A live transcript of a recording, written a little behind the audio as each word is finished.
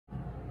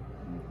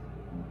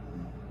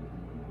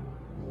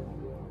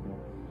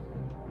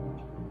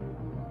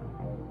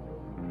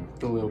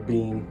the little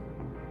bean.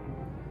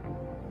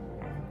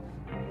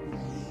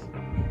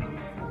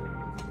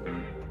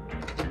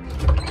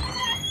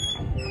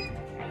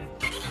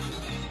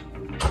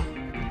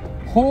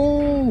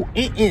 Oh,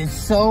 it is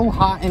so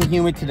hot and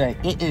humid today.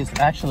 It is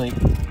actually,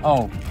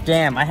 oh,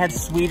 damn, I had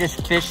Swedish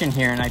fish in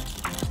here and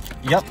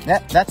yep,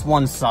 that's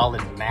one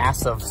solid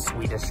mass of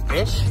Swedish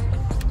fish.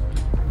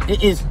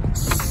 It is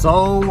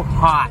so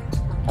hot.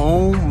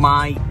 Oh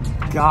my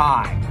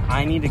God.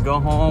 I need to go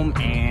home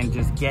and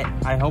just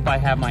I hope I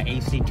have my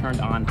AC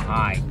turned on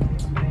high.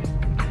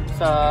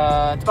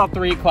 It's about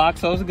 3 o'clock,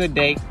 so it was a good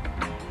day.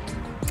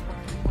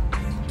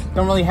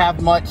 Don't really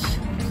have much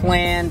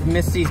planned.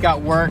 Misty's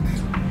got work.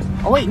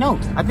 Oh wait, no,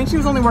 I think she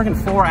was only working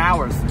 4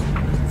 hours.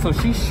 So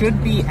she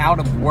should be out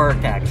of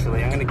work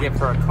actually. I'm gonna give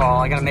her a call.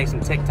 I gotta make some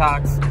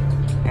TikToks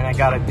and I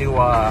gotta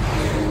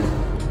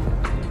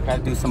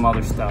do some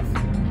other stuff.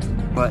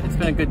 But it's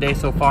been a good day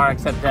so far,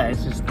 except that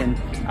it's just been,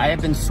 I have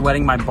been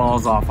sweating my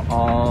balls off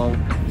all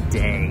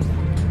day.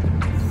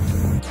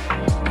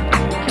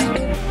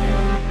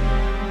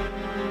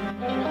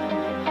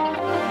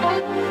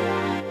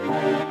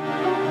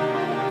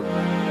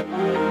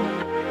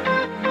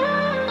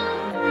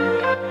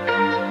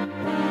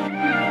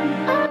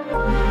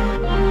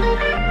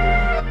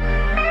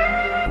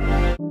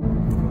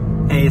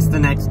 Hey, it's the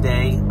next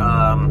day.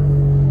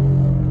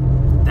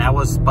 That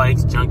was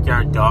Spike's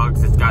Junkyard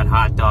Dogs. It's got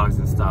hot dogs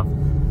and stuff.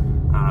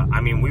 I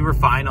mean, we were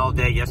fine all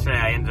day. Yesterday,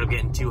 I ended up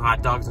getting 2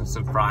 hot dogs and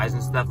some fries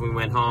and stuff. We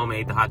went home,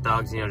 ate the hot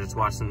dogs, you know, just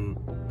watched some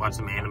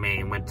anime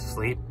and went to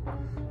sleep.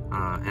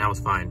 And I was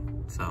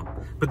fine, so.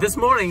 But this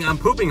morning, I'm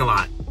pooping a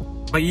lot.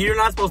 But you're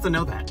not supposed to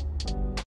know that.